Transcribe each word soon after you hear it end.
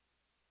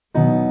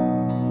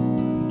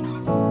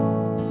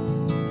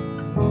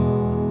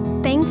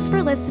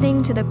for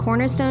listening to the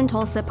Cornerstone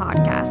Tulsa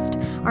podcast.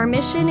 Our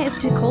mission is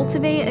to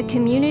cultivate a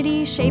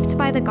community shaped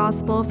by the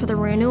gospel for the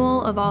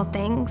renewal of all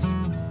things.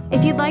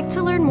 If you'd like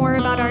to learn more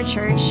about our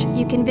church,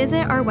 you can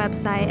visit our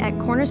website at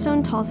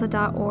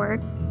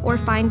cornerstonetulsa.org or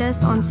find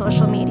us on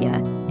social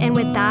media. And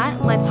with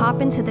that, let's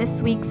hop into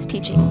this week's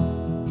teaching.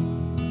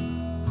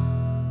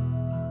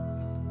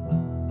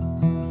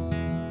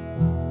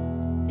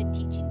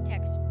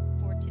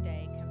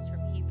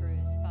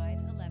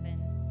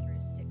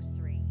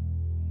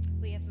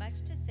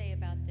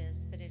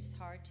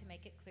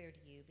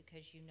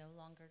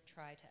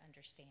 Try to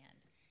understand.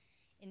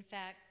 In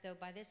fact, though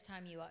by this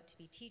time you ought to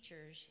be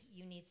teachers,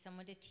 you need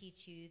someone to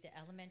teach you the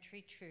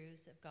elementary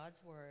truths of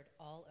God's word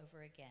all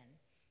over again.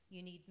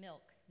 You need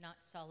milk, not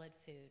solid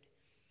food.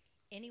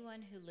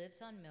 Anyone who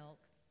lives on milk,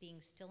 being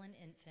still an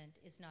infant,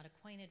 is not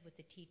acquainted with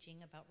the teaching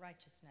about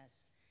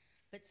righteousness.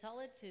 But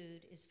solid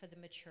food is for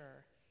the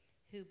mature,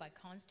 who by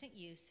constant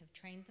use have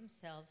trained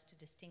themselves to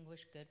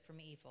distinguish good from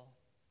evil.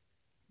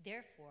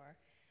 Therefore,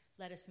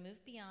 let us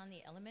move beyond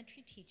the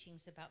elementary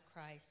teachings about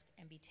Christ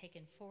and be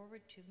taken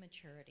forward to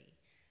maturity,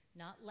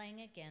 not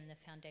laying again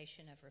the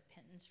foundation of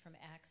repentance from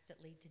acts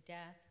that lead to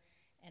death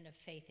and of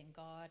faith in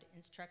God,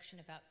 instruction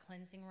about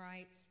cleansing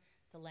rites,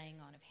 the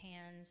laying on of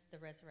hands, the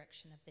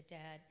resurrection of the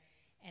dead,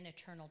 and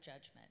eternal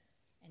judgment.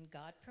 And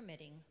God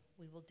permitting,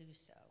 we will do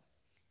so.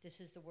 This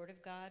is the word of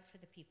God for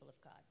the people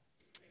of God.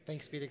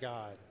 Thanks be to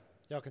God.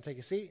 Y'all can take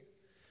a seat.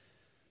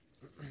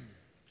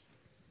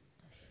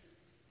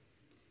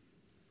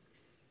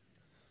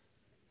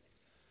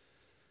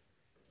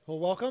 Well,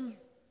 welcome.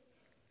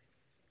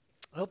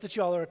 I hope that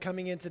you all are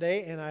coming in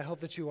today, and I hope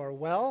that you are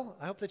well.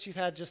 I hope that you've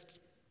had just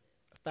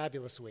a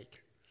fabulous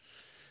week.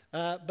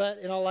 But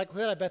in all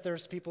likelihood, I bet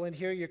there's people in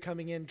here, you're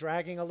coming in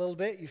dragging a little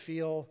bit. You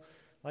feel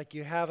like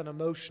you have an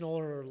emotional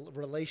or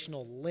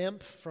relational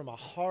limp from a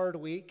hard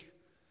week.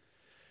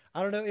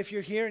 I don't know if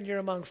you're here and you're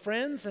among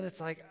friends, and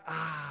it's like,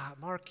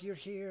 Mark, you're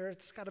here.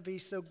 It's got to be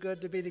so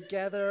good to be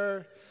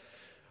together.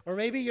 Or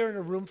maybe you're in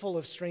a room full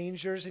of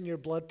strangers and your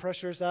blood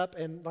pressure's up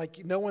and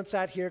like no one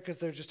sat here because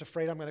they're just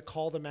afraid I'm going to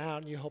call them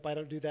out and you hope I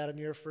don't do that on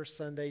your first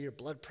Sunday. Your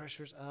blood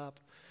pressure's up.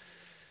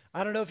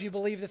 I don't know if you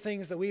believe the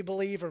things that we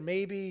believe, or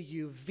maybe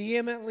you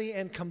vehemently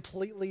and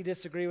completely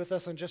disagree with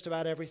us on just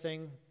about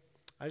everything.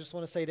 I just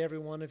want to say to every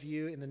one of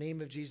you, in the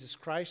name of Jesus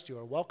Christ, you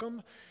are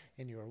welcome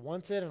and you are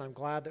wanted, and I'm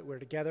glad that we're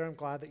together. I'm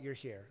glad that you're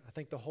here. I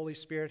think the Holy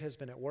Spirit has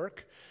been at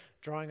work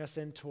drawing us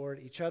in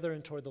toward each other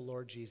and toward the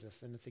Lord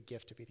Jesus, and it's a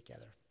gift to be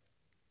together.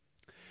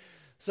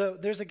 So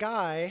there's a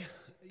guy,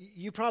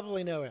 you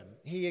probably know him.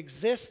 He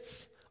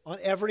exists on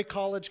every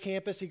college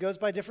campus. He goes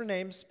by different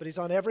names, but he's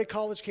on every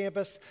college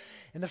campus.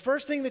 And the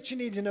first thing that you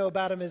need to know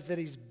about him is that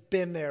he's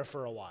been there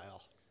for a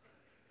while.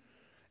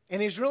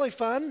 And he's really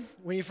fun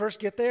when you first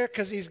get there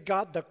because he's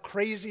got the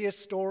craziest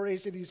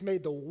stories and he's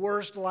made the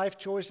worst life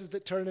choices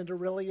that turn into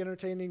really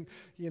entertaining,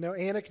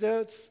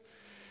 anecdotes.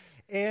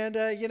 And,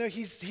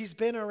 he's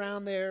been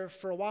around there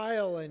for a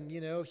while, and,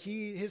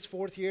 his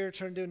fourth year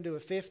turned into a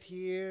fifth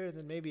year, and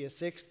then maybe a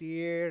sixth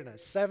year, and a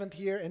seventh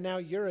year, and now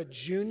you're a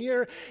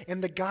junior,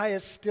 and the guy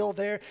is still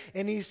there,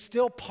 and he's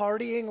still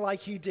partying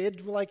like he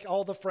did like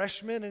all the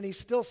freshmen, and he's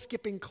still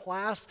skipping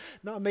class,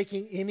 not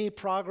making any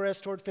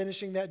progress toward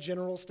finishing that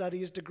general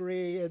studies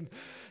degree. And,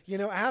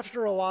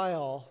 after a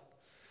while,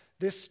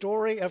 this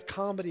story of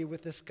comedy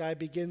with this guy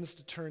begins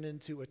to turn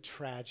into a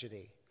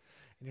tragedy.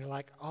 And you're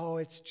like,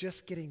 it's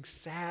just getting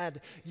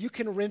sad. You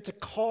can rent a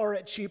car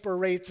at cheaper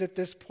rates at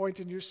this point,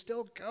 and you're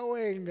still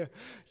going.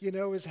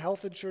 His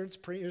health insurance,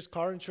 his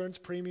car insurance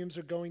premiums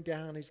are going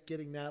down. He's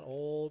getting that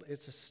old.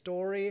 It's a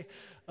story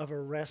of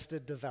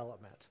arrested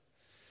development.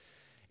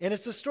 And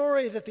it's a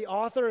story that the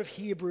author of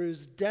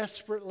Hebrews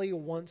desperately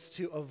wants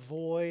to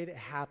avoid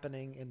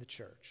happening in the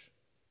church.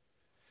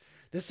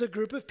 This is a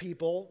group of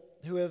people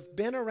who have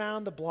been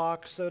around the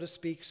block, so to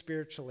speak,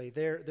 spiritually.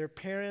 Their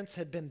parents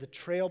had been the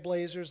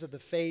trailblazers of the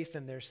faith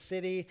in their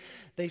city.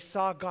 They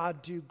saw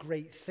God do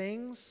great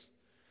things.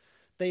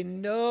 They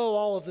know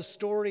all of the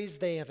stories.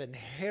 They have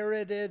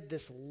inherited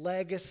this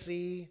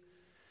legacy.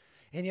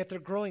 And yet they're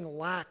growing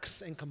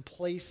lax and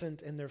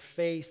complacent in their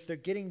faith. They're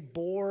getting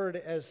bored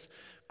as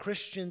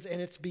Christians,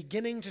 and it's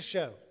beginning to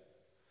show.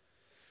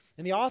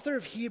 And the author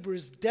of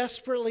Hebrews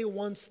desperately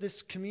wants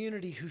this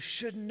community who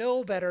should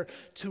know better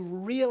to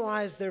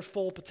realize their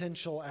full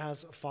potential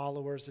as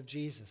followers of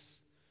Jesus.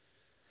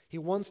 He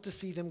wants to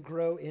see them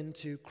grow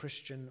into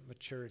Christian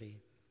maturity.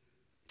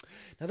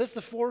 Now, this is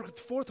the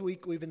fourth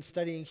week we've been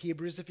studying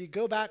Hebrews. If you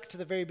go back to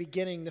the very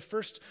beginning, the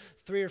first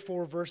 3 or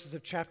 4 verses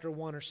of chapter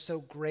 1 are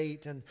so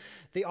great. And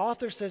the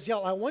author says,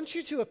 I want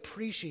you to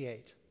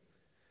appreciate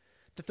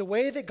that the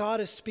way that God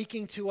is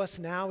speaking to us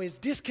now is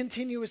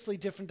discontinuously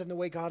different than the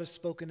way God has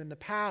spoken in the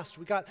past.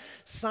 We got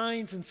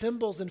signs and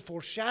symbols and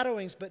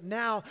foreshadowings, but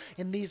now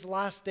in these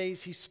last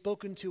days he's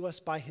spoken to us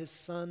by his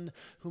Son,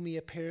 whom he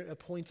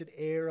appointed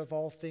heir of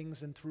all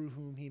things and through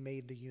whom he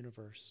made the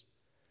universe.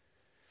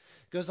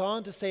 Goes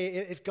on to say,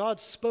 if God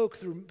spoke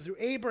through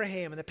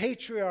Abraham and the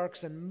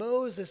patriarchs and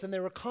Moses, and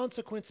there were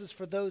consequences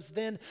for those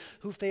then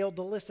who failed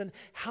to listen,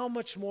 how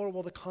much more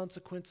will the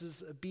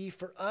consequences be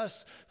for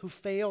us who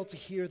fail to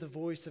hear the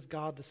voice of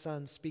God the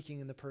Son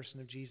speaking in the person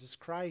of Jesus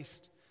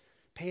Christ?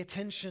 Pay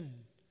attention.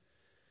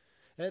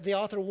 The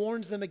author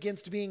warns them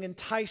against being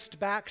enticed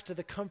back to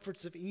the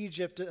comforts of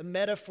Egypt, a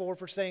metaphor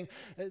for saying,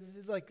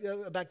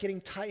 about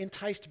getting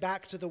enticed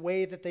back to the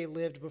way that they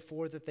lived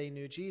before that they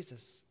knew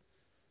Jesus.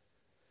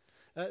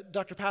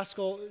 Dr.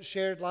 Pascal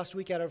shared last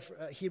week out of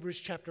Hebrews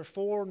chapter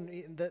 4,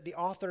 the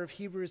author of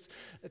Hebrews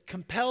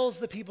compels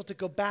the people to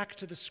go back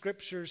to the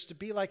Scriptures to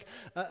be like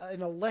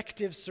an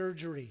elective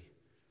surgery.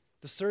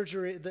 The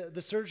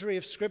surgery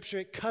of Scripture,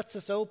 it cuts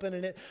us open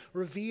and it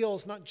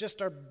reveals not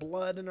just our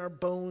blood and our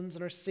bones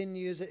and our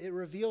sinews, it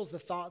reveals the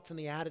thoughts and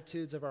the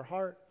attitudes of our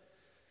heart.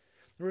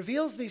 It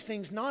reveals these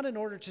things not in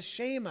order to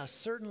shame us,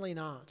 certainly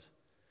not,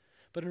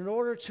 but in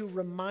order to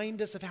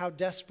remind us of how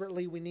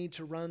desperately we need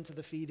to run to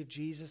the feet of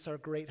Jesus, our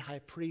great high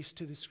priest,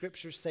 who the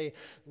Scriptures say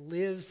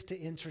lives to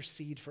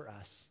intercede for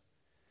us.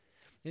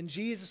 And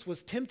Jesus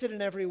was tempted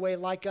in every way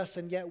like us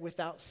and yet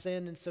without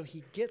sin, and so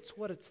he gets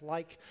what it's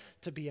like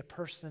to be a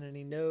person, and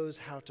he knows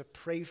how to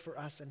pray for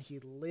us, and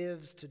he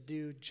lives to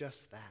do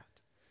just that.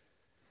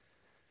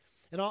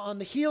 And on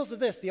the heels of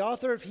this, the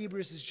author of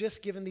Hebrews has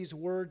just given these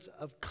words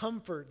of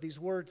comfort, these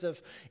words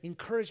of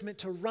encouragement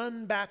to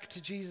run back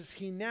to Jesus.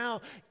 He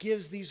now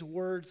gives these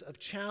words of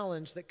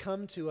challenge that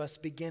come to us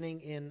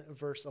beginning in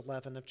verse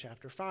 11 of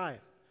chapter 5.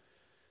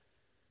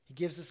 He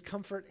gives us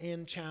comfort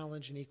and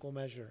challenge in equal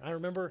measure. I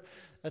remember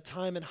a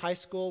time in high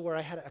school where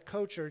I had a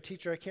coach or a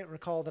teacher, I can't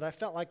recall, that I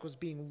felt like was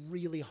being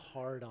really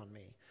hard on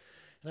me.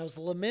 And I was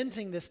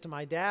lamenting this to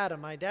my dad, and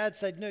my dad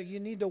said, no, you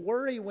need to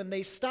worry when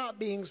they stop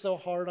being so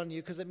hard on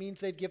you because it means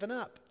they've given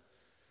up.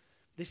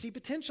 They see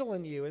potential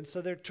in you, and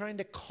so they're trying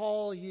to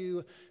call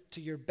you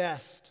to your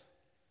best.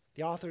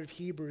 The author of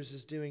Hebrews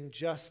is doing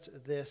just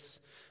this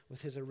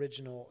with his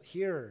original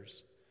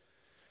hearers.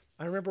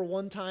 I remember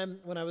one time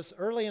when I was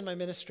early in my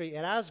ministry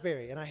at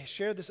Asbury, and I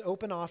shared this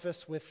open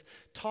office with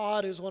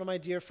Todd, who's one of my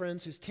dear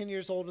friends, who's 10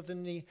 years older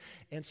than me,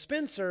 and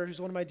Spencer, who's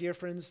one of my dear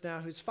friends now,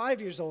 who's 5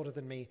 years older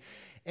than me.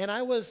 And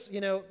I was,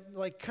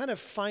 kind of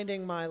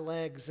finding my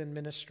legs in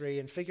ministry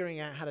and figuring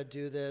out how to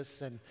do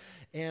this,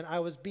 and I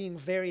was being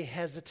very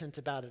hesitant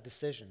about a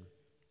decision.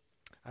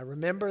 I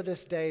remember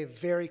this day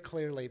very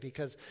clearly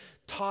because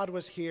Todd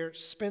was here,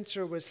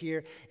 Spencer was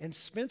here, and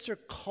Spencer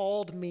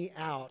called me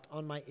out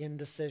on my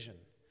indecision.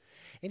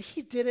 And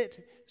he did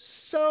it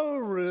so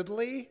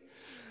rudely.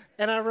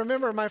 And I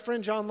remember my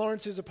friend John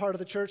Lawrence, who's a part of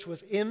the church,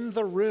 was in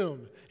the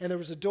room. And there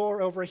was a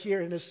door over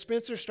here. And as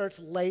Spencer starts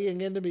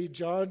laying into me,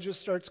 John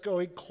just starts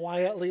going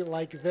quietly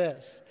like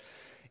this.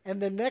 And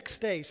the next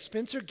day,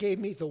 Spencer gave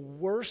me the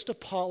worst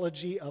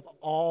apology of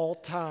all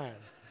time.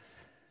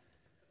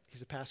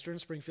 He's a pastor in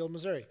Springfield,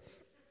 Missouri.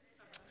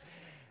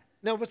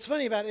 Now, what's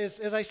funny about it is,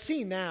 as I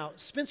see now,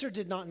 Spencer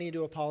did not need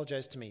to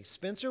apologize to me.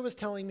 Spencer was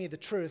telling me the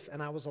truth,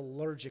 and I was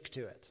allergic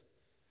to it.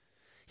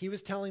 He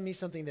was telling me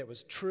something that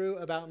was true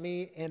about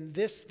me, and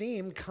this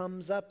theme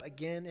comes up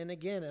again and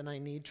again, and I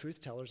need truth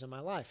tellers in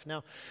my life.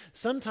 Now,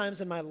 sometimes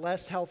in my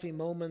less healthy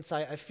moments,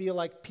 I feel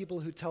like people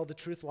who tell the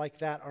truth like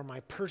that are my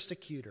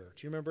persecutor.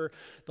 Do you remember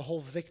the whole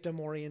victim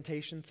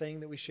orientation thing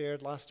that we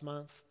shared last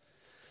month?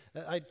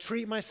 I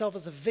treat myself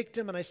as a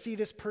victim, and I see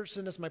this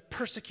person as my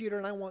persecutor,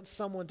 and I want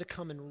someone to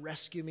come and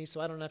rescue me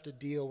so I don't have to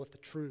deal with the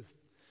truth.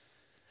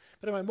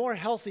 But in my more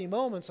healthy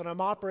moments, when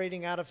I'm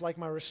operating out of like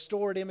my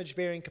restored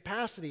image-bearing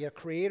capacity, a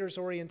creator's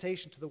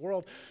orientation to the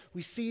world,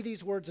 we see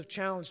these words of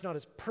challenge not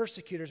as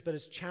persecutors, but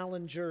as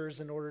challengers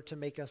in order to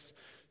make us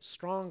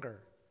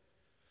stronger.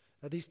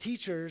 Now, these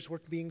teachers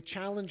were being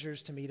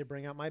challengers to me to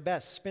bring out my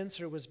best.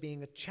 Spencer was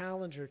being a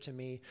challenger to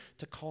me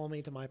to call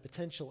me to my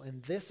potential.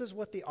 And this is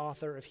what the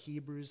author of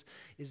Hebrews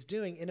is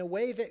doing in a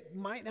way that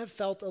might have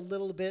felt a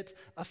little bit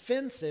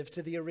offensive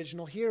to the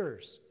original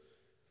hearers.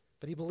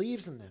 But he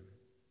believes in them.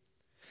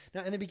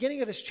 Now, in the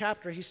beginning of this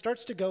chapter, he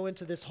starts to go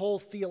into this whole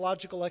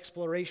theological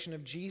exploration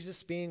of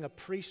Jesus being a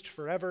priest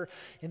forever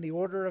in the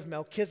order of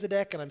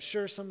Melchizedek, and I'm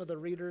sure some of the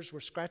readers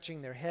were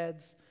scratching their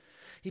heads.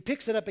 He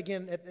picks it up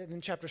again in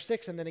chapter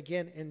 6 and then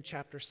again in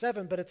chapter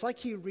 7, but it's like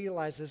he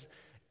realizes,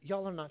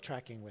 y'all are not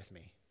tracking with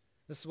me.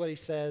 This is what he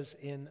says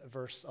in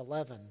verse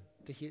 11,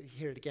 to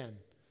hear it again.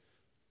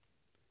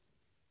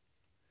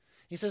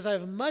 He says, I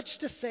have much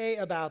to say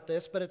about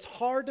this, but it's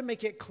hard to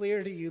make it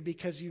clear to you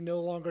because you no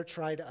longer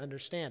try to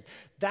understand.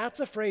 That's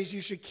a phrase you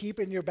should keep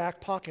in your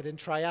back pocket and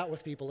try out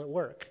with people at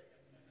work.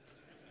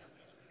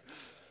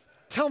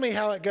 Tell me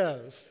how it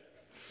goes.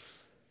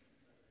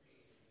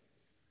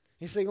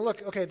 He's saying,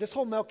 look, okay, this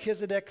whole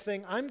Melchizedek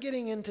thing, I'm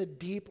getting into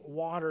deep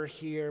water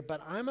here,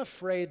 but I'm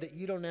afraid that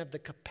you don't have the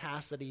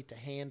capacity to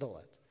handle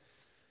it.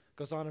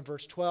 Goes on in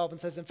verse 12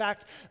 and says, in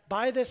fact,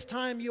 by this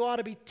time you ought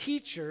to be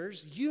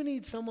teachers. You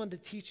need someone to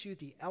teach you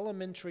the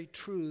elementary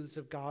truths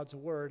of God's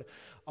word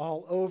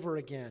all over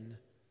again.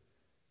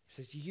 He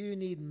says, you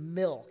need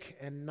milk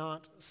and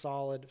not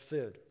solid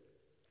food.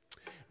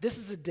 This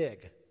is a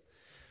dig.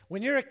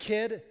 When you're a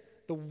kid,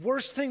 the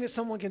worst thing that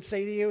someone can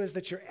say to you is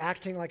that you're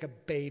acting like a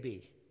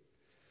baby.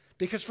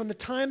 Because from the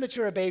time that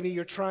you're a baby,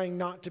 you're trying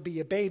not to be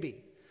a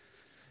baby.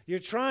 You're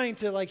trying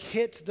to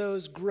hit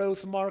those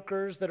growth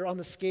markers that are on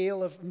the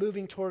scale of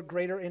moving toward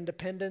greater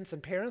independence,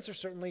 and parents are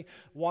certainly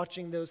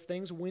watching those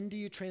things. When do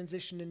you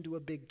transition into a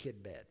big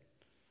kid bed?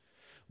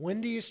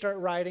 When do you start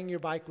riding your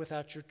bike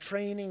without your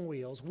training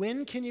wheels?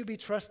 When can you be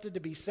trusted to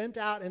be sent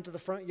out into the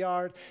front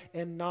yard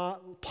and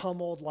not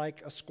pummeled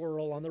like a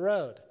squirrel on the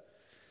road?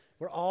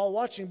 We're all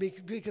watching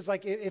because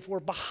if we're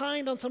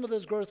behind on some of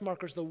those growth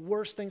markers, the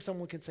worst thing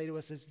someone can say to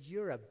us is,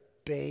 you're a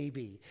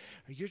baby,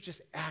 or you're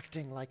just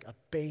acting like a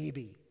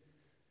baby.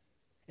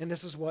 And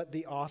this is what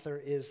the author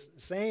is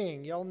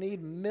saying. Y'all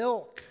need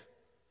milk.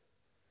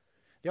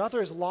 The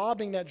author is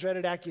lobbing that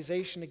dreaded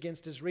accusation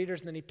against his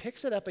readers, and then he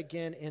picks it up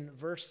again in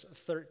verse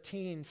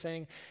 13,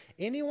 saying,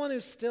 anyone who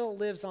still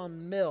lives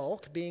on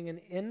milk, being an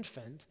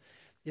infant,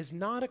 is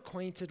not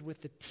acquainted with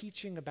the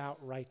teaching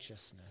about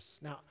righteousness.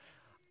 Now,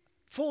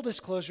 full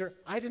disclosure,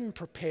 I didn't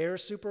prepare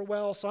super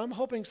well, so I'm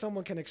hoping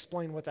someone can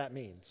explain what that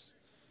means.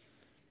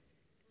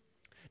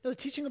 Now, the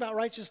teaching about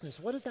righteousness,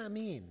 what does that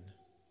mean?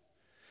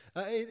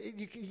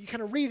 You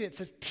kind of read it, it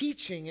says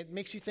teaching. It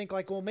makes you think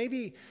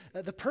maybe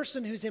the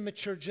person who's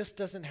immature just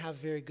doesn't have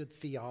very good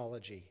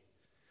theology.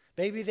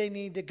 Maybe they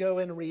need to go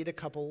and read a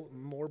couple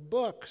more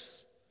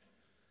books.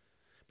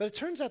 But it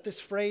turns out this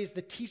phrase,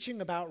 the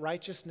teaching about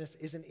righteousness,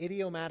 is an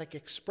idiomatic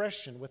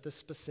expression with a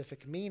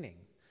specific meaning.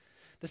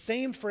 The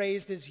same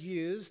phrase is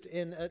used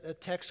in a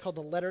text called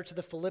the Letter to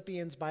the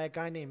Philippians by a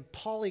guy named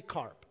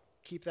Polycarp.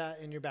 Keep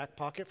that in your back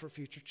pocket for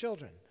future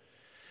children.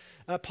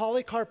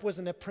 Polycarp was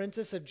an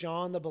apprentice of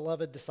John, the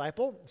beloved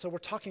disciple. So we're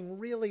talking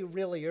really,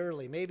 really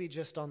early, maybe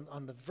just on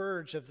the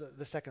verge of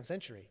the 2nd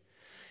century.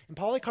 And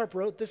Polycarp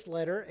wrote this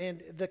letter,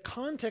 and the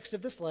context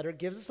of this letter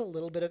gives us a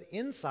little bit of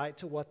insight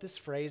to what this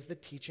phrase, the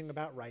teaching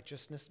about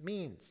righteousness,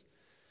 means.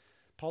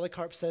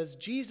 Polycarp says,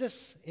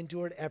 Jesus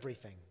endured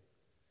everything.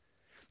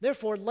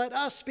 Therefore, let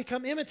us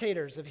become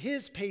imitators of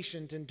his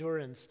patient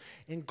endurance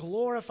and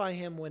glorify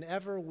him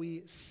whenever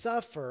we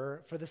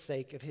suffer for the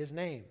sake of his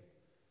name.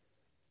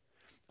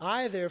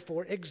 I,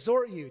 therefore,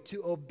 exhort you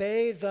to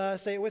obey the,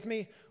 say it with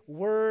me,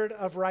 word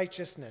of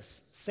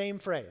righteousness. Same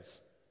phrase.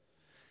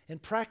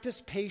 And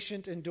practice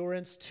patient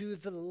endurance to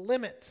the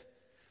limit,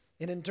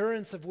 an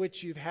endurance of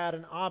which you've had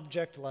an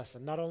object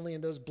lesson, not only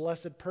in those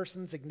blessed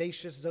persons,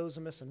 Ignatius,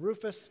 Zosimus, and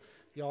Rufus.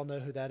 You all know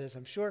who that is,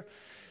 I'm sure.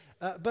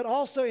 But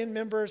also in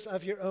members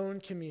of your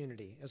own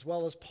community, as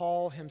well as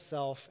Paul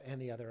himself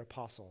and the other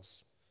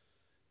apostles.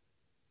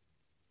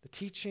 The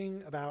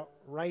teaching about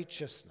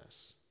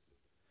righteousness.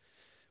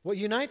 What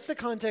unites the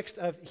context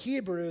of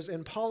Hebrews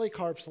and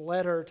Polycarp's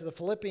letter to the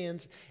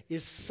Philippians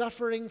is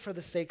suffering for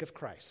the sake of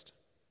Christ.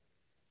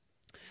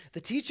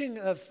 The teaching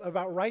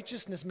about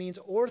righteousness means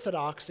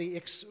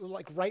orthodoxy,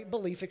 like right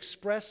belief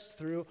expressed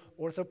through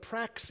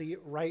orthopraxy,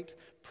 right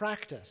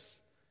practice.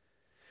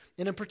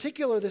 And in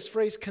particular, this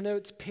phrase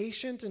connotes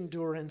patient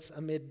endurance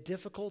amid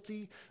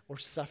difficulty or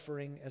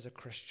suffering as a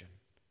Christian.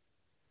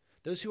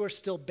 Those who are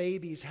still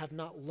babies have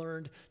not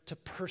learned to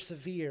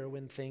persevere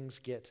when things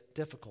get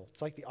difficult.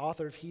 It's like the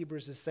author of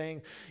Hebrews is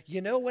saying,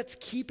 you know what's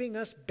keeping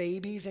us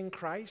babies in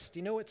Christ?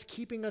 You know what's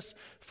keeping us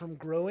from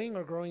growing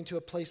or growing to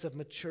a place of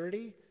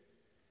maturity?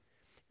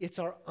 It's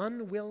our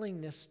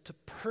unwillingness to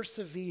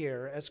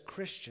persevere as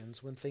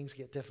Christians when things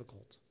get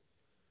difficult.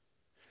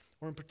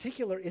 Or in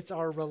particular, it's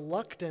our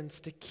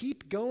reluctance to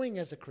keep going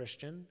as a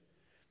Christian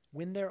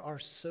when there are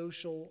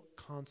social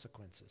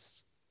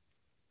consequences.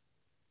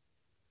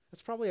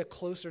 That's probably a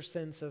closer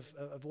sense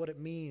of what it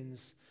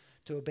means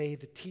to obey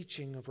the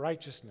teaching of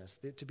righteousness,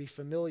 to be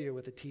familiar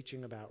with the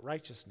teaching about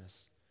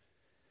righteousness.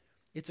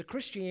 It's a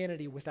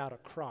Christianity without a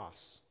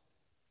cross.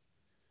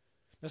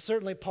 Now,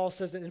 certainly, Paul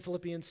says that in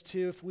Philippians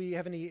 2, if we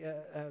have any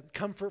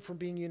comfort from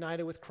being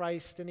united with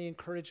Christ, any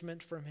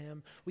encouragement from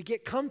him, we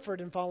get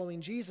comfort in following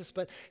Jesus,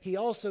 but he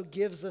also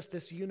gives us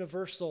this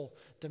universal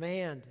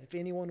demand. If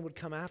anyone would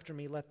come after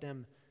me, let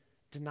them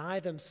deny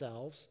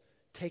themselves,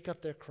 take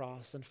up their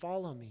cross, and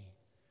follow me.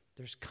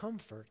 There's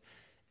comfort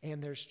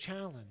and there's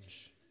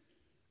challenge.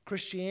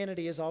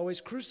 Christianity is always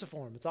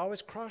cruciform. It's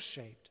always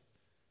cross-shaped.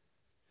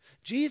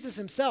 Jesus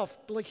himself,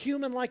 like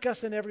human like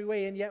us in every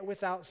way and yet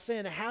without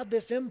sin, had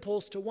this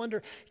impulse to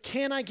wonder,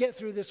 can I get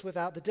through this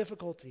without the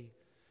difficulty?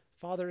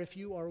 Father, if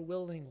you are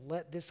willing,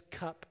 let this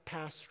cup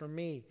pass from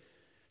me.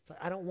 It's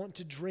like, I don't want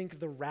to drink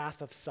the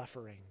wrath of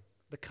suffering,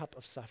 the cup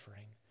of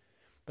suffering.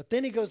 But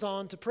then he goes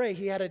on to pray.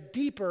 He had a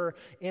deeper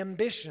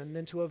ambition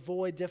than to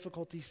avoid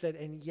difficulty. He said,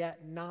 and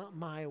yet not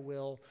my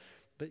will,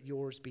 but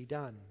yours be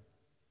done.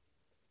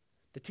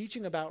 The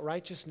teaching about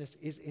righteousness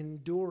is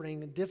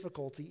enduring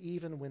difficulty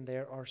even when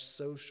there are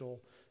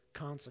social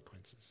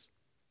consequences.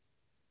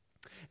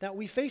 Now,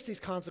 we face these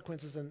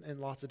consequences in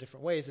lots of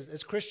different ways.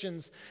 As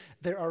Christians,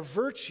 there are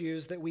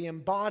virtues that we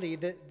embody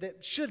that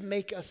should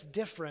make us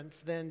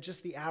different than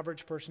just the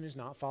average person who's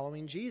not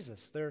following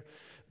Jesus. There are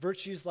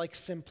virtues like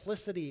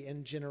simplicity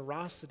and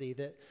generosity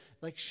that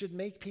should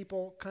make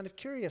people kind of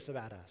curious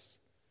about us.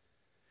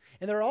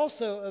 And there are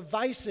also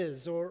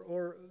vices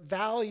or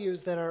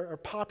values that are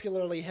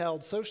popularly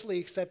held, socially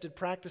accepted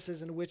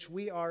practices in which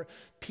we are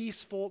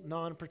peaceful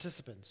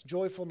non-participants,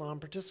 joyful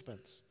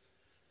non-participants.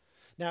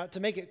 Now,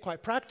 to make it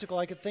quite practical,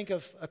 I could think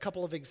of a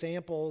couple of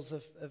examples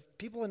of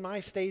people in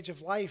my stage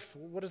of life.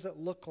 What does it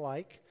look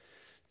like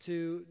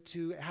to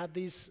have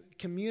these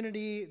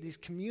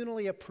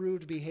communally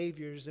approved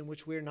behaviors in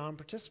which we're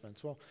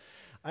non-participants? Well,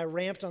 I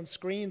ramped on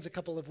screens a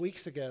couple of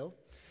weeks ago.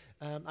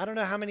 I don't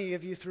know how many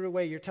of you threw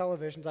away your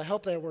televisions. I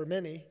hope there were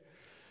many.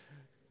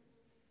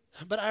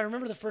 But I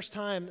remember the first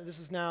time,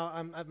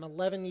 I'm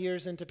 11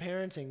 years into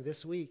parenting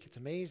this week. It's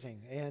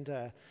amazing.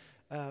 And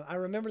I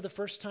remember the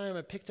first time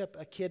I picked up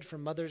a kid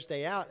from Mother's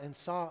Day out and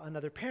saw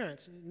another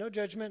parent. No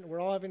judgment. We're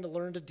all having to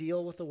learn to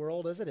deal with the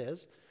world as it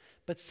is.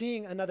 But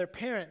seeing another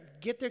parent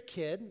get their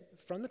kid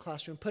from the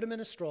classroom, put him in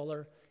a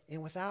stroller,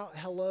 and without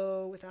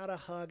a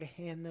hug,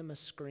 hand them a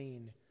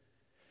screen.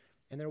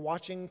 And they're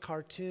watching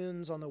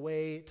cartoons on the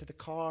way to the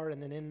car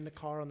and then in the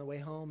car on the way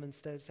home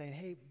instead of saying,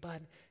 "Hey,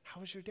 bud,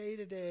 how was your day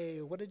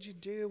today? What did you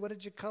do? What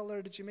did you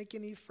color? Did you make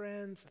any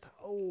friends?" I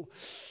thought,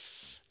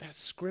 that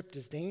script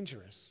is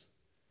dangerous.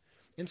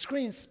 And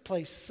screens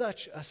play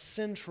such a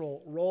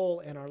central role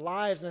in our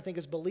lives, and I think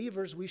as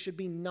believers, we should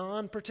be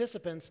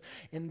non-participants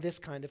in this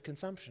kind of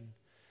consumption.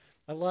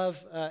 I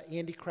love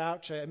Andy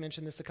Crouch, I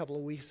mentioned this a couple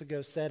of weeks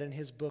ago, said in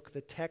his book,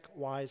 The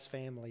Tech-Wise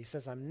Family, he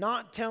says, "I'm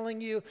not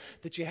telling you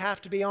that you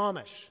have to be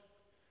Amish.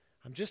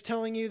 I'm just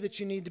telling you that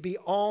you need to be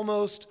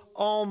almost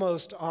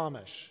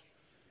Amish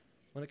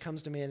when it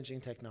comes to managing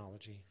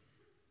technology."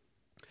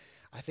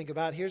 I think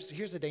about,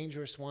 here's a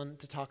dangerous one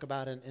to talk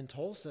about in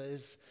Tulsa,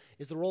 is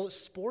the role that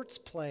sports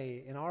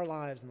play in our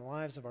lives and the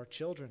lives of our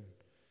children.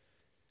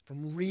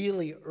 From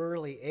really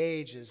early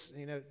ages,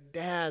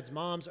 dads,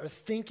 moms are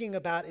thinking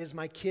about, is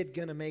my kid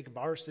going to make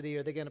varsity?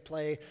 Are they going to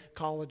play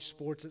college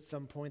sports at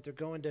some point? They're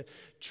going to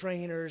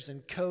trainers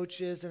and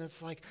coaches, and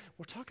it's like,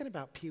 we're talking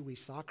about peewee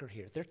soccer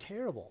here. They're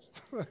terrible.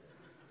 But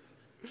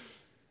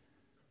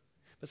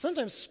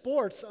sometimes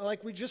sports,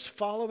 like we're just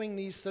following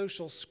these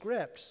social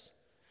scripts,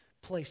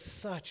 play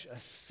such a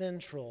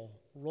central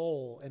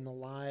role in the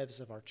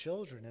lives of our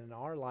children and in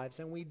our lives,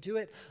 and we do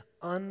it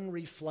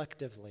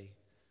unreflectively.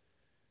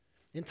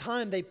 In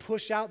time, they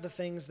push out the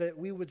things that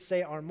we would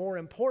say are more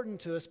important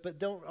to us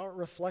but aren't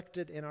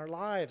reflected in our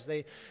lives.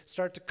 They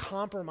start to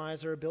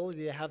compromise our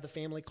ability to have the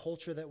family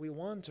culture that we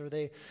want, or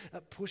they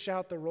push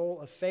out the role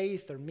of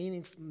faith or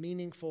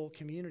meaningful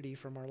community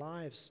from our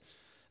lives.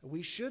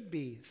 We should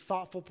be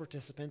thoughtful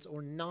participants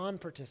or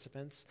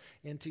non-participants,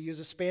 and to use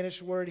a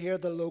Spanish word here,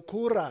 the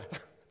locura,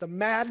 the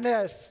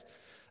madness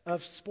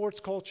of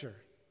sports culture.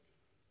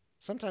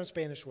 Sometimes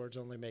Spanish words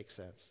only make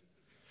sense.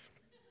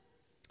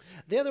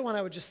 The other one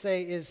I would just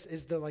say is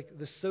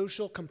the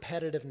social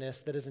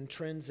competitiveness that is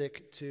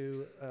intrinsic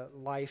to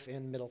life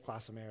in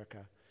middle-class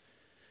America.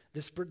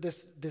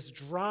 This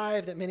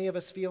drive that many of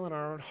us feel in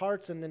our own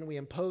hearts, and then we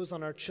impose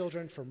on our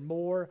children for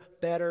more,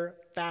 better,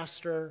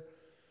 faster.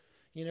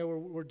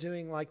 We're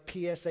doing like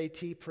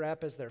PSAT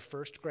prep as their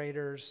first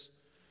graders.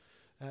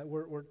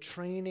 We're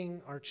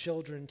training our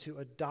children to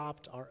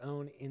adopt our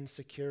own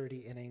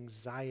insecurity and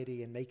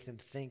anxiety and make them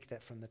think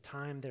that from the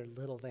time they're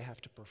little, they have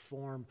to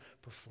perform.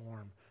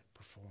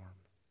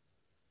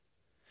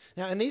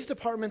 Now, in these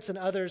departments and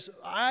others,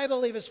 I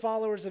believe as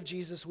followers of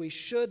Jesus, we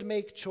should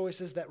make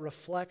choices that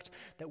reflect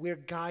that we're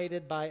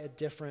guided by a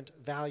different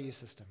value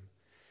system.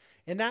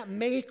 And that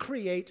may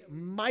create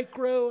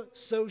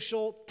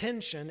micro-social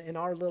tension in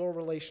our little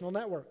relational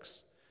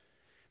networks.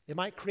 It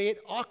might create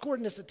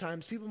awkwardness at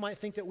times. People might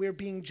think that we're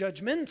being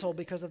judgmental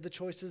because of the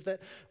choices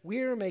that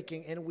we're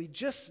making. And we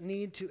just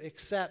need to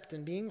accept,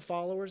 in being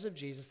followers of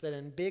Jesus, that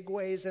in big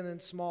ways and in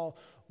small,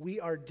 we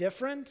are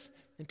different,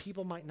 and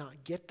people might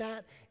not get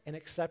that, and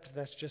accept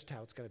that's just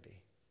how it's going to be,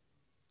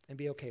 and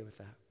be okay with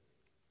that.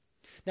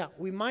 Now,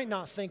 we might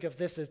not think of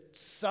this as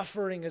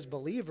suffering as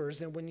believers,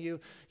 and when you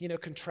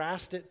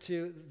contrast it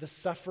to the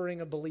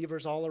suffering of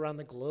believers all around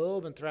the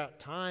globe and throughout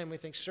time, we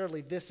think surely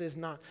this is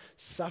not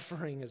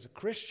suffering as a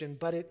Christian,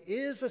 but it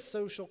is a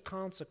social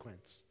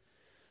consequence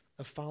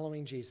of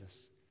following Jesus.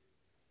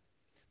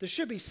 There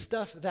should be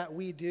stuff that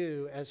we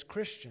do as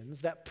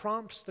Christians that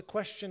prompts the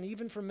question,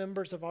 even for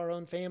members of our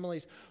own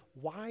families,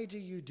 why do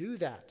you do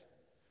that?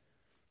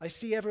 I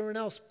see everyone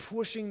else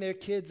pushing their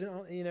kids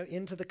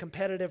into the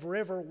competitive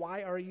river.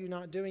 Why are you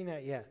not doing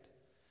that yet?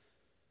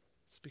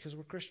 It's because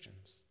we're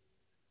Christians.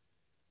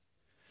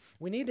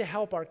 We need to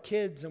help our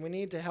kids, and we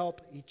need to help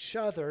each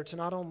other to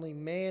not only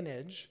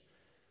manage,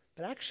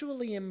 but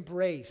actually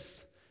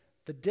embrace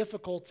the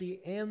difficulty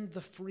and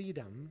the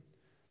freedom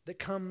that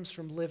comes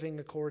from living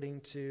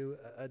according to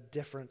a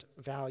different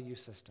value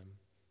system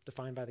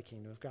defined by the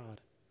kingdom of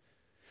God.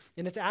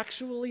 And it's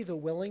actually the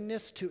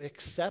willingness to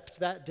accept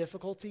that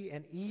difficulty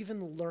and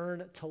even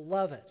learn to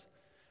love it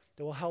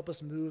that will help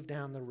us move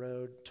down the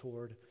road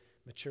toward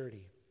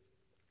maturity.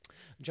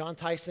 John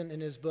Tyson,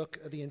 in his book,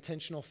 The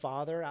Intentional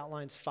Father,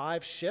 outlines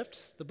 5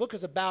 shifts. The book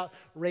is about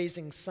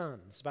raising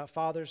sons, about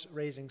fathers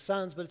raising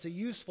sons, but it's a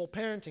useful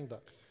parenting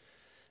book.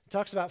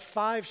 talks about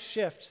 5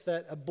 shifts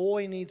that a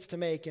boy needs to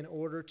make in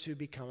order to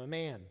become a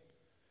man.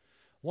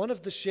 One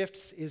of the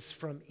shifts is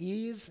from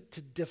ease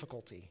to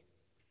difficulty.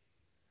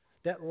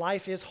 That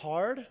life is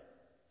hard,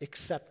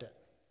 accept it.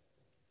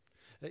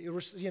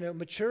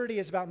 Maturity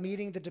is about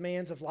meeting the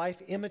demands of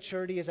life.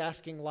 Immaturity is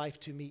asking life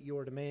to meet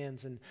your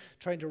demands and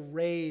trying to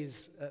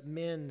raise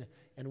men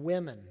and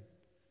women,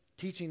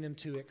 teaching them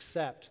to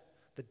accept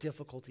the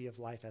difficulty of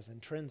life as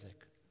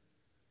intrinsic.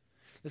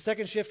 The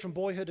second shift from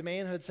boyhood to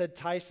manhood, said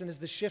Tyson, is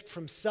the shift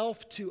from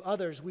self to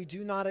others. We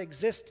do not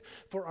exist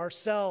for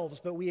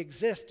ourselves, but we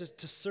exist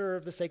to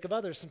serve the sake of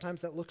others.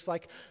 Sometimes that looks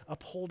like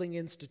upholding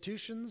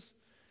institutions.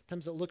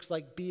 Sometimes it looks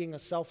like being a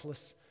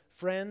selfless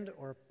friend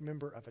or a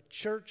member of a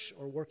church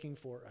or working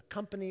for a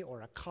company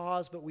or a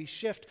cause, but we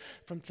shift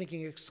from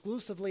thinking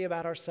exclusively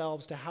about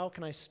ourselves to how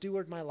can I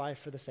steward my life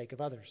for the sake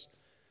of others.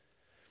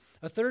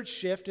 A third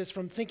shift is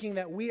from thinking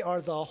that we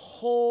are the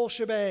whole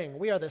shebang,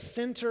 we are the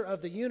center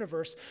of the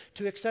universe,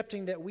 to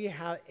accepting that we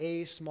have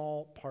a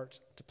small part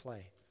to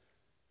play.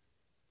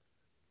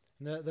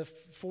 And the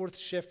fourth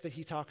shift that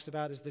he talks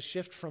about is the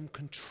shift from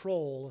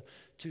control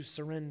to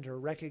surrender,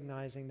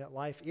 recognizing that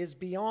life is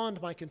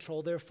beyond my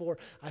control, therefore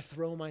I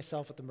throw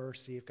myself at the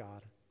mercy of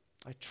God.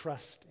 I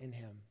trust in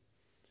him.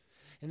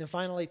 And then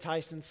finally,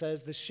 Tyson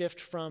says the shift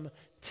from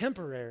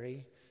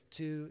temporary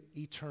to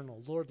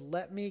eternal. Lord,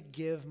 let me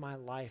give my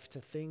life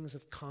to things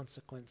of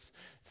consequence,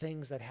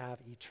 things that have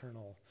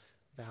eternal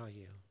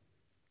value.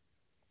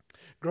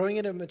 Growing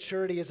into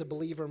maturity as a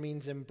believer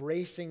means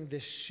embracing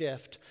this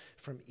shift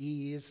from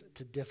ease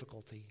to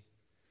difficulty.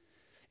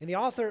 And the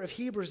author of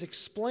Hebrews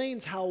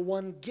explains how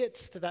one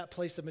gets to that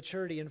place of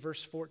maturity in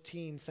verse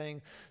 14,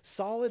 saying,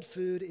 solid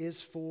food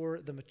is for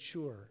the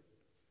mature,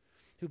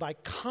 who by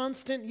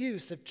constant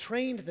use have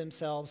trained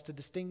themselves to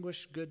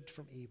distinguish good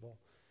from evil.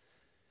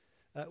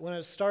 When I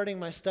was starting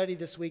my study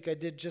this week, I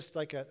did just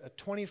like a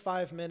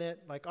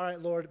 25-minute, all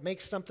right, Lord, make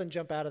something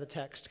jump out of the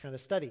text kind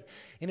of study.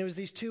 And it was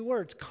these 2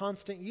 words,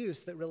 constant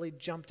use, that really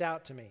jumped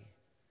out to me.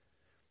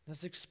 I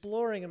was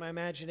exploring in my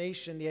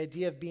imagination the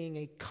idea of being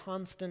a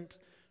constant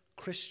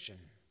Christian.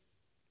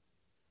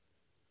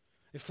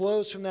 It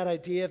flows from that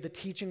idea of the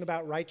teaching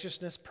about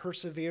righteousness,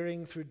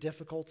 persevering through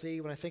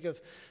difficulty. When I think of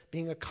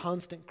being a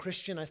constant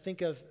Christian, I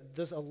think of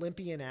those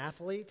Olympian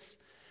athletes.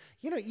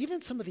 Even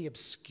some of the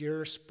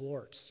obscure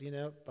sports,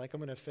 like I'm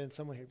going to offend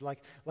someone here,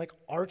 like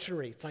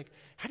archery. It's like,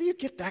 how do you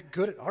get that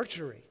good at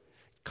archery?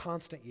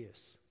 Constant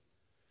use.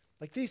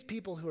 Like these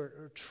people who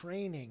are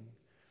training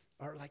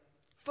are like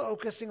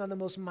focusing on the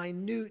most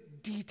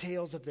minute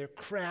details of their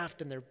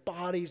craft and their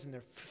bodies and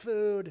their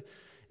food.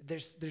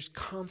 There's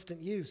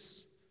constant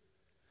use.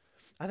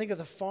 I think of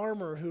the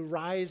farmer who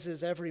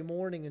rises every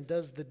morning and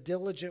does the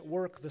diligent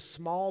work, the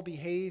small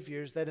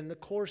behaviors that in the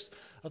course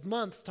of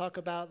months talk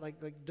about like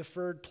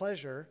deferred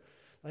pleasure,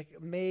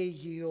 may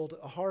yield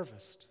a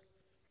harvest.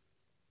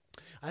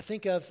 I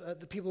think of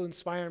the people who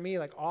inspire me,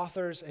 like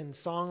authors and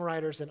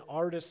songwriters and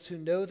artists who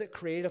know that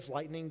creative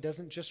lightning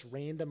doesn't just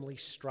randomly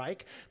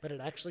strike, but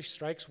it actually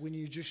strikes when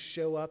you just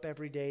show up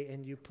every day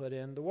and you put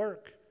in the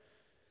work.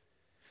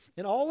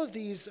 And all of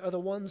these are the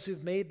ones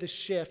who've made the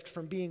shift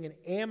from being an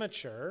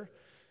amateur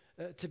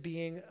to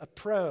being a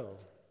pro.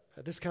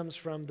 This comes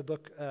from the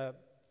book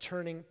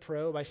Turning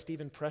Pro by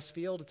Stephen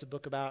Pressfield. It's a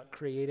book about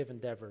creative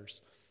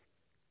endeavors.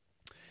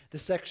 The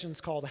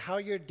section's called How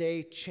Your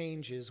Day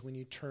Changes When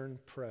You Turn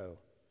Pro.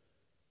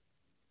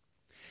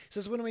 It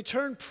says, when we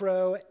turn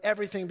pro,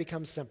 everything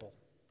becomes simple.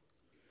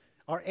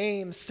 Our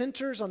aim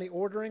centers on the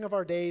ordering of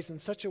our days in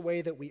such a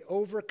way that we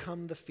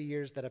overcome the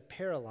fears that have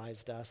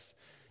paralyzed us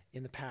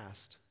in the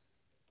past.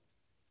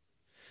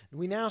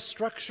 We now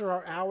structure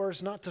our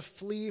hours not to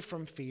flee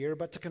from fear,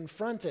 but to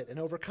confront it and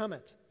overcome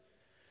it.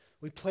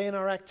 We plan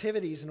our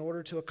activities in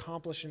order to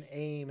accomplish an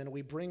aim, and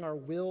we bring our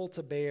will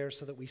to bear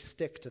so that we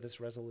stick to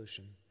this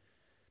resolution.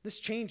 This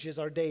changes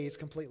our days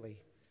completely.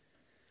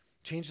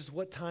 It changes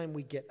what time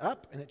we get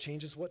up, and it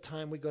changes what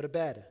time we go to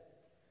bed.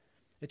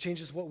 It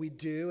changes what we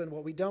do and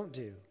what we don't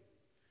do.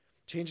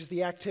 It changes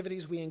the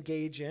activities we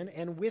engage in,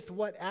 and with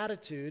what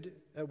attitude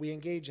we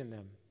engage in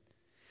them.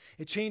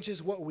 It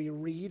changes what we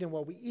read and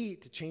what we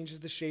eat. It changes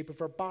the shape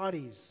of our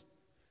bodies.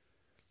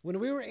 When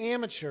we were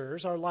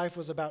amateurs, our life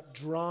was about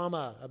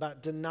drama,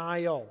 about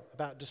denial,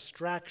 about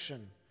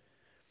distraction.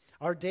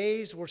 Our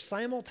days were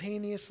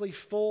simultaneously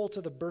full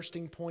to the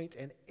bursting point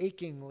and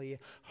achingly,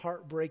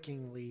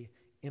 heartbreakingly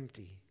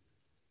empty.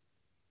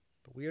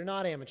 But we are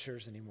not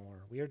amateurs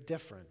anymore. We are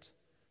different,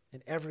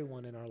 and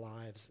everyone in our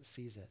lives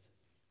sees it.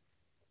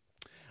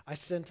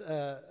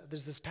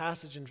 There's this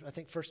passage in, I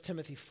think, 1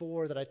 Timothy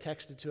 4 that I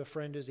texted to a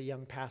friend who's a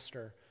young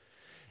pastor.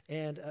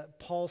 And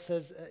Paul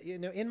says,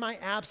 in my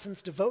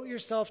absence, devote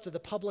yourself to the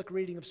public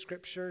reading of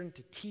Scripture and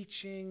to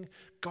teaching.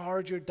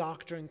 Guard your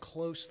doctrine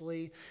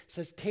closely. It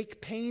says,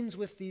 take pains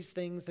with these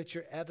things that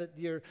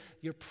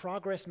your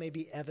progress may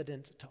be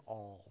evident to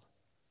all.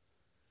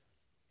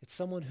 It's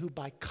someone who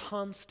by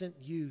constant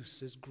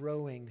use is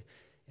growing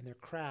in their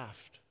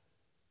craft.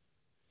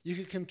 You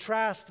could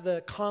contrast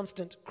the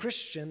constant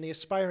Christian, the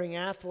aspiring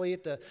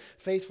athlete, the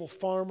faithful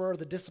farmer,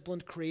 the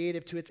disciplined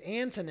creative, to its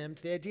antonym,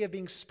 to the idea of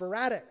being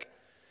sporadic.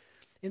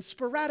 And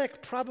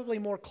sporadic probably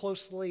more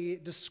closely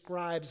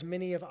describes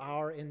many of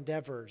our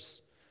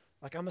endeavors.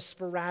 Like, I'm a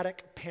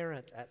sporadic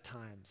parent at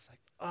times. Like,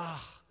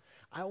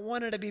 I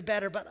wanted to be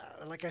better, but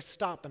I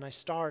stop and I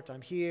start.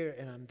 I'm here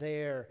and I'm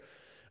there.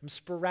 I'm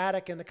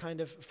sporadic in the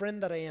kind of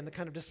friend that I am, the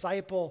kind of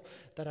disciple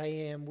that I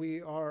am.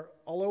 We are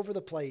all over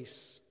the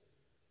place.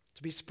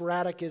 To be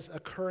sporadic is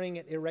occurring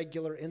at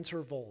irregular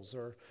intervals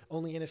or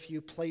only in a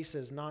few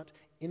places, not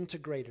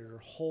integrated or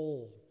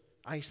whole,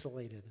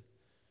 isolated.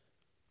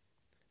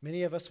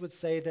 Many of us would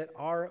say that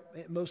our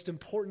most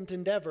important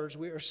endeavors,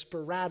 we are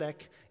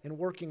sporadic in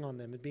working on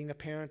them, in being a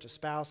parent, a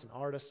spouse, an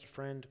artist, a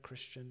friend, a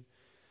Christian.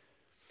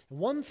 And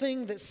one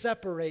thing that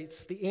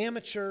separates the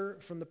amateur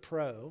from the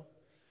pro,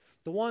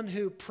 the one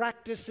who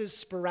practices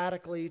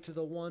sporadically to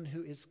the one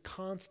who is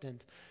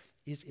constant,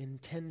 is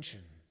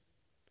intention.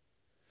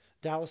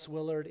 Dallas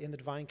Willard in The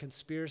Divine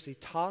Conspiracy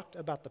talked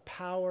about the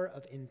power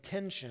of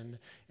intention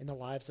in the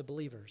lives of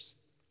believers.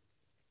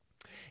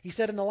 He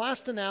said, in the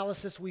last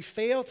analysis, we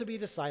fail to be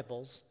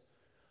disciples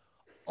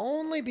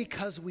only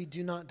because we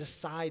do not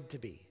decide to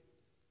be.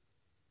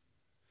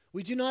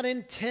 We do not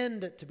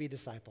intend to be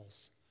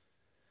disciples.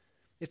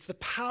 It's the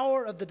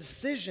power of the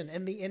decision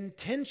and the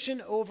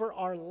intention over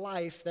our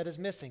life that is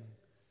missing.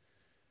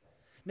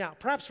 Now,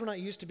 perhaps we're not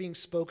used to being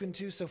spoken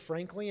to so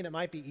frankly, and it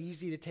might be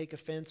easy to take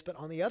offense, but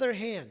on the other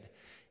hand,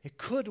 it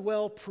could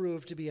well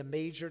prove to be a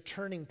major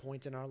turning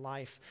point in our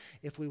life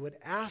if we would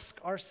ask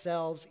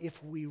ourselves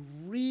if we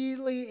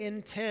really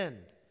intend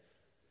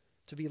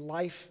to be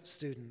life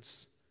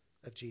students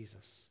of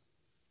Jesus.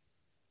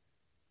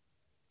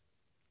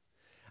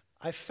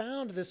 I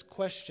found this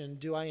question,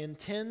 do I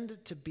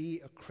intend to be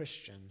a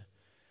Christian,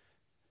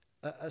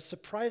 a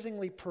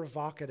surprisingly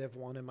provocative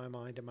one in my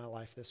mind in my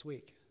life this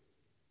week.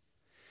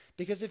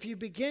 Because if you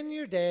begin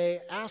your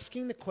day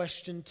asking the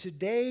question,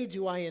 today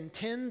do I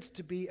intend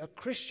to be a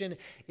Christian,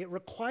 it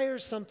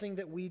requires something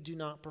that we do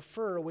not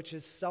prefer, which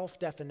is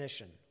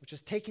self-definition, which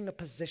is taking a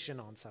position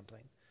on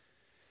something.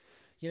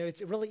 You know,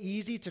 it's really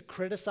easy to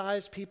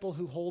criticize people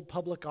who hold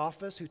public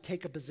office, who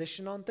take a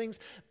position on things,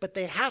 but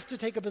they have to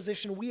take a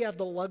position. We have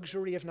the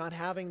luxury of not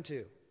having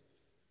to.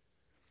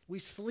 We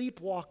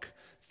sleepwalk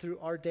through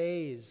our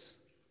days.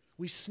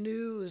 We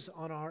snooze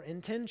on our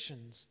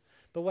intentions.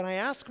 But when I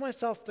ask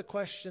myself the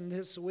question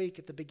this week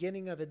at the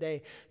beginning of a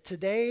day,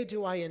 today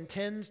do I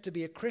intend to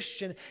be a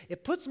Christian,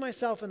 it puts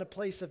myself in a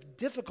place of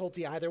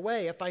difficulty either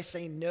way. If I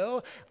say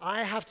no,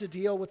 I have to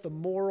deal with the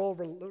moral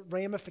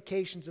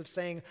ramifications of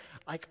saying,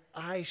 like,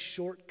 I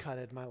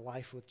shortcutted my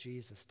life with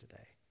Jesus today.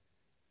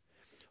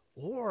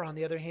 Or, on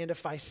the other hand,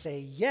 if I say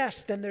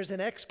yes, then there's an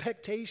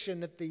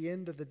expectation at the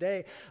end of the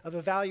day of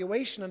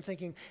evaluation. I'm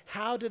thinking,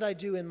 how did I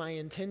do in my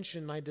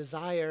intention, my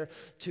desire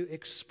to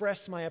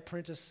express my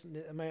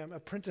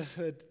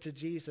apprenticeship to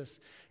Jesus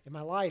in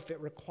my life? It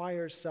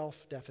requires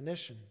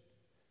self-definition.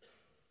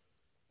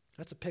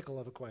 That's a pickle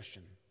of a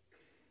question.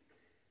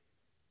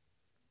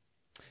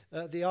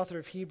 The author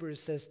of Hebrews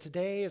says,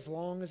 today, as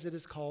long as it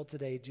is called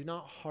today, do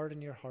not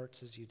harden your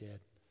hearts as you did.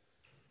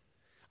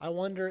 I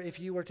wonder if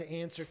you were to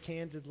answer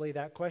candidly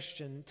that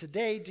question,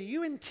 today, do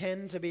you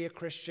intend to be a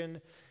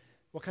Christian?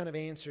 What kind of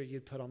answer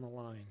you'd put on the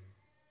line?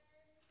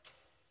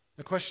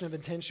 The question of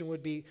intention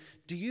would be,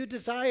 do you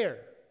desire,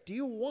 do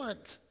you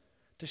want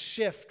to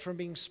shift from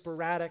being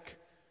sporadic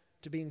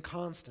to being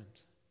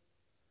constant?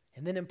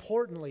 And then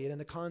importantly, and in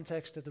the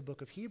context of the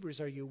book of Hebrews,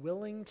 are you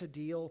willing to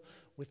deal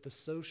with the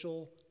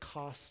social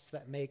costs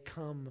that may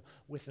come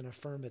with an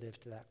affirmative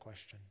to that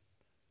question?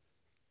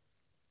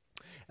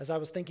 As I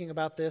was thinking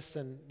about this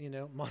and,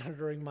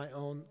 monitoring my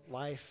own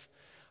life,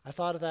 I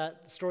thought of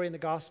that story in the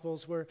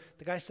Gospels where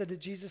the guy said to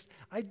Jesus,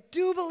 I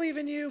do believe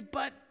in you,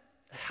 but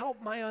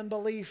help my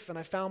unbelief. And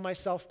I found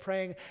myself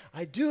praying,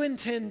 I do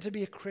intend to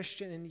be a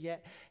Christian, and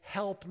yet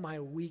help my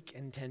weak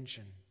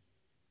intention.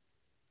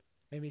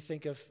 Made me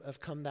think of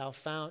Come Thou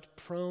Fount,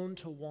 prone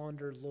to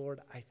wander, Lord,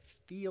 I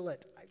feel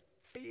it.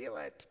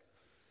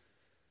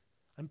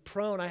 I'm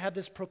prone, I have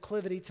this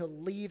proclivity to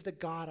leave the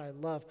God I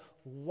love.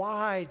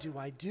 Why do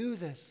I do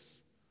this?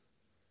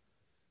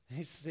 And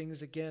he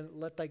sings again,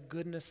 let thy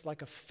goodness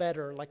like a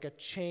fetter, like a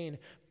chain,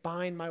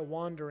 bind my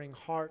wandering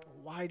heart.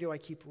 Why do I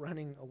keep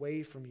running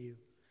away from you?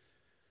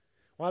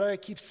 Why do I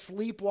keep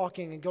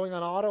sleepwalking and going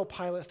on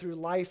autopilot through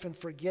life and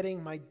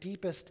forgetting my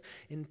deepest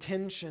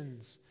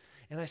intentions?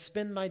 And I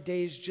spend my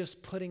days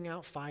just putting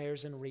out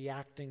fires and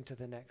reacting to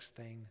the next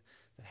thing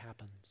that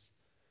happens.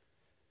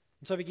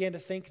 And so I began to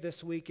think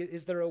this week,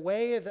 is there a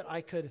way that I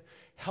could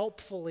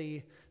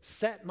helpfully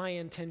set my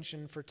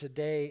intention for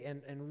today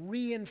and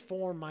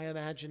re-inform my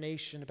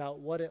imagination about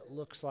what it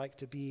looks like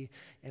to be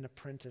an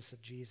apprentice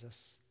of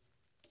Jesus?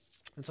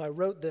 And so I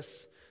wrote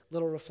this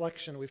little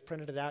reflection. We've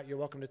printed it out. You're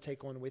welcome to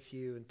take one with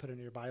you and put it in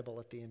your Bible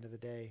at the end of the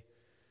day.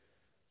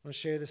 I want to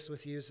share this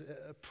with you as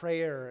a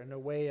prayer and a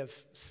way of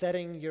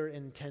setting your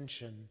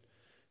intention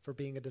for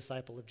being a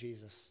disciple of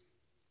Jesus.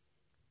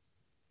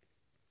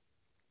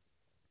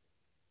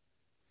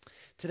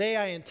 Today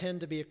I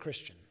intend to be a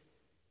Christian,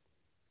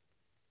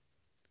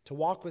 to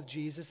walk with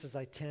Jesus as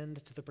I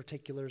tend to the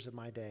particulars of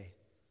my day,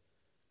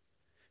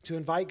 to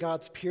invite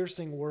God's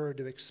piercing word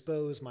to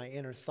expose my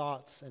inner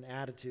thoughts and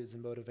attitudes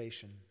and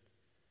motivation,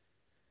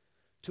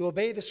 to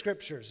obey the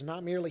scriptures and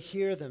not merely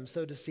hear them,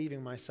 so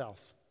deceiving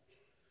myself,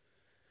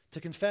 to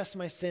confess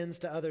my sins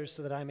to others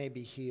so that I may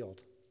be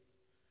healed,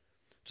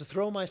 to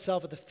throw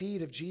myself at the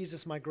feet of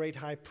Jesus, my great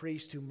high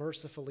priest, who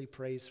mercifully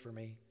prays for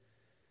me,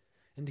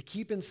 and to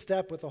keep in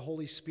step with the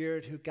Holy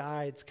Spirit, who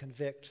guides,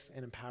 convicts,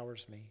 and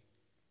empowers me.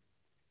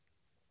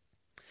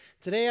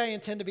 Today I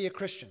intend to be a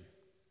Christian,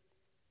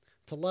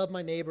 to love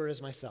my neighbor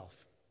as myself,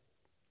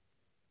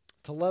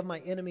 to love my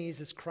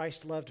enemies as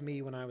Christ loved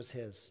me when I was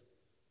his,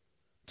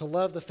 to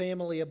love the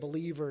family of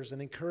believers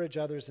and encourage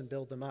others and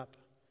build them up,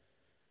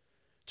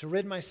 to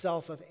rid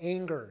myself of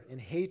anger and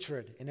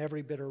hatred and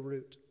every bitter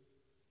root,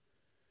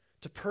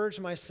 to purge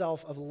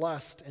myself of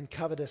lust and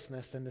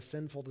covetousness and the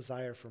sinful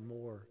desire for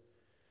more,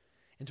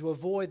 and to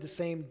avoid the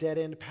same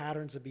dead-end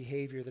patterns of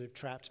behavior that have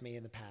trapped me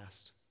in the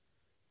past.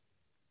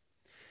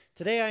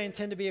 Today I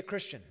intend to be a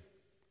Christian,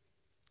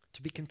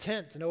 to be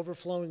content and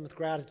overflowing with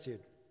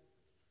gratitude,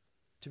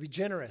 to be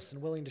generous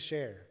and willing to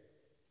share,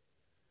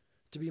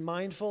 to be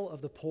mindful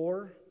of the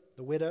poor,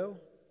 the widow,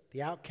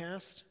 the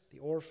outcast, the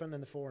orphan,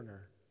 and the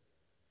foreigner,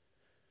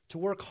 to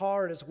work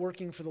hard as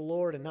working for the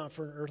Lord and not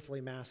for an earthly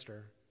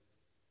master,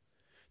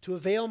 to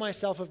avail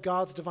myself of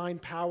God's divine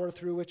power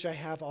through which I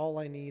have all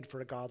I need for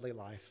a godly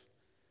life,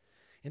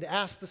 and to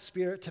ask the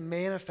Spirit to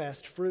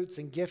manifest fruits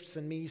and gifts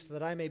in me so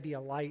that I may be a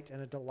light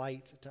and a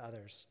delight to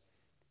others.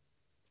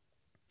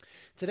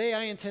 Today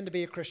I intend to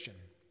be a Christian,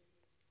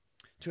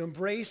 to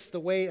embrace the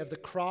way of the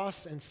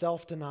cross and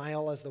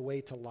self-denial as the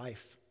way to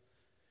life,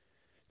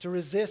 to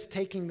resist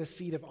taking the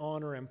seat of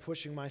honor and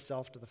pushing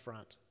myself to the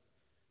front,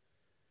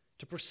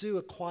 to pursue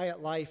a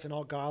quiet life in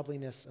all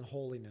godliness and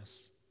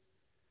holiness,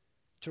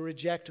 to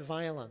reject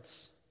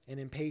violence and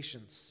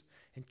impatience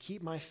and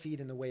keep my feet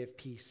in the way of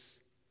peace,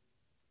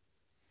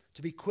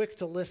 to be quick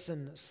to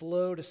listen,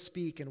 slow to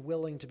speak, and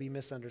willing to be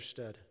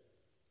misunderstood,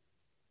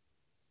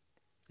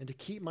 and to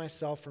keep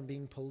myself from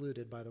being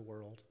polluted by the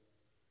world.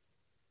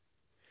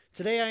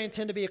 Today I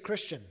intend to be a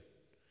Christian,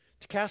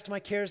 to cast my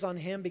cares on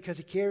him because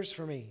he cares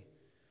for me,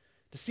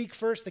 to seek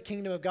first the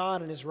kingdom of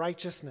God and his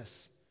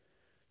righteousness,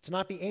 to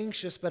not be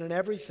anxious but in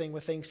everything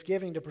with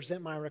thanksgiving to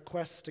present my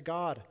requests to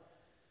God,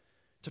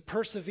 to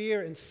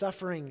persevere in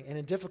suffering and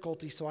in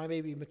difficulty so I may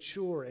be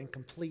mature and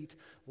complete,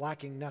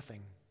 lacking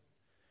nothing,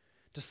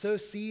 to sow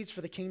seeds for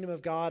the kingdom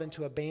of God and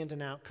to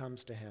abandon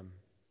outcomes to him,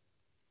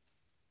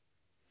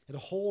 and to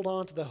hold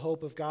on to the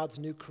hope of God's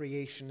new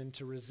creation and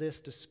to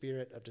resist a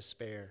spirit of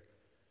despair.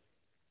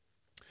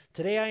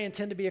 Today I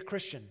intend to be a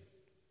Christian.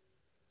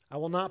 I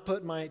will not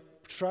put my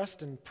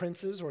trust in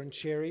princes or in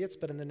chariots,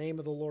 but in the name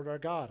of the Lord our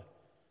God.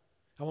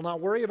 I will not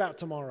worry about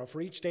tomorrow,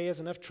 for each day has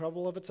enough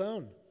trouble of its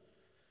own.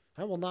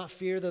 I will not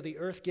fear though the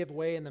earth give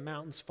way and the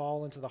mountains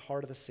fall into the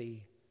heart of the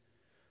sea.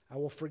 I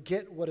will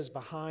forget what is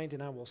behind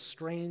and I will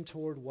strain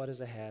toward what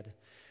is ahead.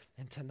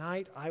 And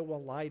tonight I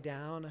will lie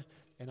down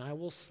and I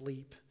will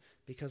sleep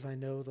because I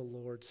know the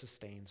Lord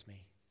sustains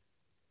me.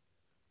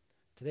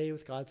 Today,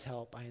 with God's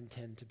help, I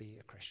intend to be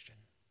a Christian.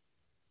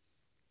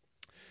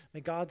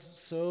 May God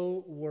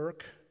so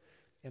work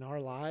in our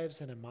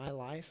lives and in my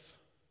life.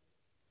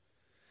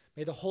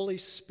 May the Holy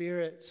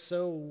Spirit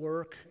so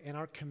work in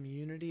our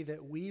community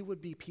that we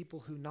would be people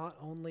who not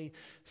only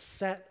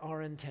set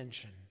our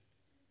intention,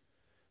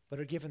 but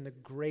are given the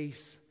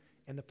grace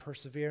and the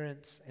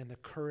perseverance and the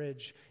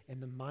courage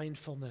and the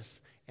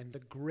mindfulness and the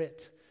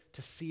grit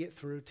to see it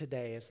through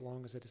today as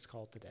long as it is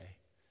called today.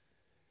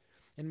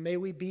 And may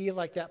we be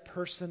like that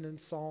person in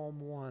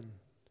Psalm 1.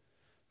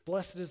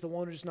 Blessed is the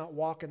one who does not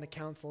walk in the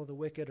counsel of the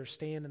wicked or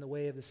stand in the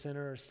way of the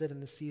sinner or sit in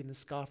the seat of the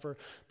scoffer,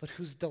 but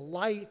whose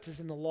delight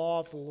is in the law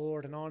of the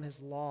Lord, and on his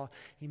law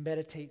he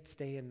meditates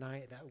day and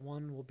night. That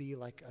one will be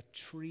like a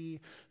tree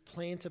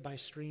planted by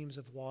streams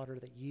of water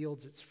that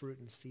yields its fruit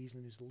in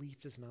season, whose leaf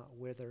does not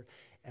wither.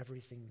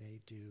 Everything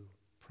they do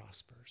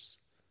prospers.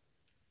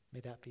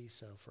 May that be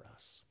so for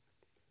us.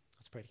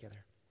 Let's pray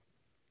together.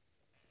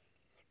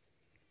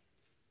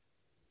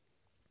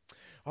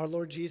 Our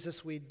Lord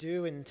Jesus, we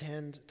do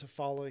intend to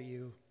follow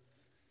you.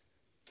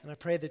 And I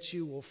pray that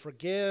you will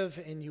forgive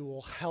and you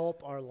will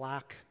help our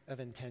lack of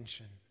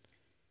intention.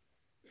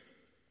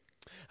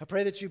 I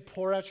pray that you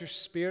pour out your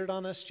Spirit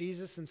on us,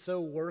 Jesus, and so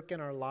work in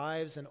our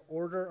lives and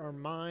order our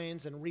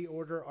minds and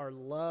reorder our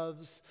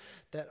loves,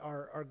 that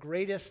our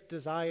greatest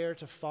desire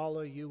to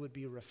follow you would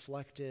be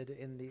reflected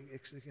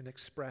and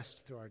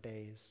expressed through our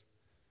days.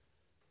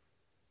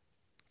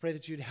 Pray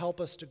that you'd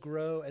help us to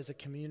grow as a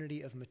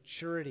community of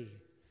maturity,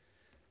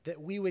 that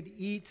we would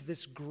eat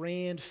this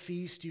grand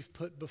feast you've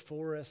put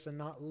before us and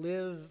not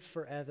live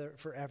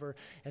forever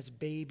as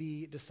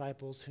baby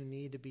disciples who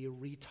need to be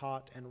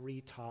retaught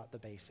the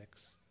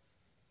basics.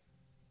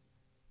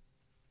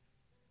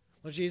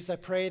 Lord Jesus, I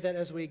pray that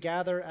as we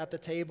gather at the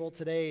table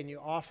today and you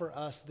offer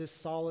us this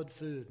solid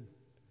food,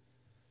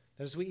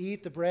 As we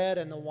eat the bread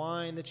and the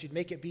wine, that you'd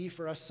make it be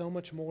for us so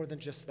much more than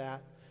just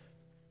that,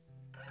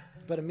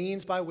 but a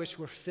means by which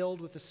we're filled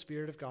with the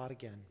Spirit of God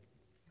again.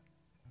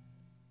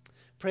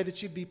 Pray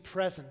that you'd be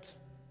present.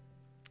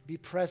 Be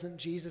present,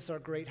 Jesus, our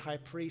great high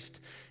priest,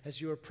 as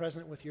you are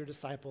present with your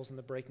disciples in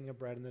the breaking of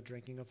bread and the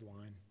drinking of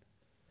wine.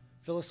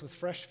 Fill us with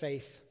fresh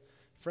faith,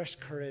 fresh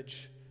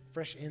courage,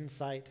 fresh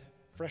insight,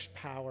 fresh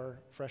power,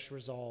 fresh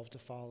resolve to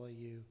follow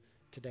you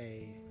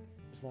today,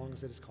 as long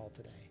as it is called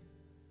today.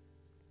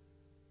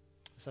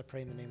 This I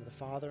pray in the name of the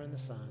Father, and the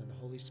Son, and the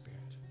Holy Spirit.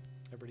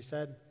 Everybody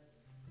said,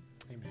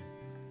 amen.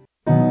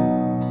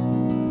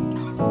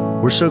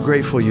 We're so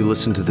grateful you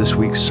listened to this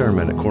week's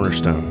sermon at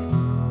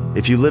Cornerstone.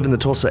 If you live in the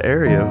Tulsa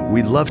area,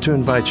 we'd love to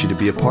invite you to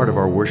be a part of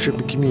our worship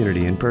and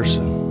community in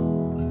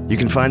person. You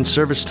can find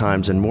service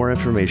times and more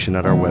information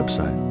at our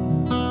website.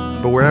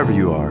 But wherever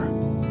you are,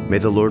 may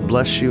the Lord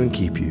bless you and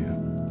keep you.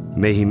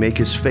 May He make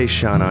His face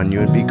shine on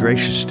you and be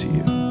gracious to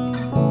you.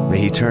 May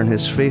He turn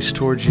His face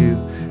towards you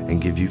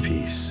and give you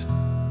peace.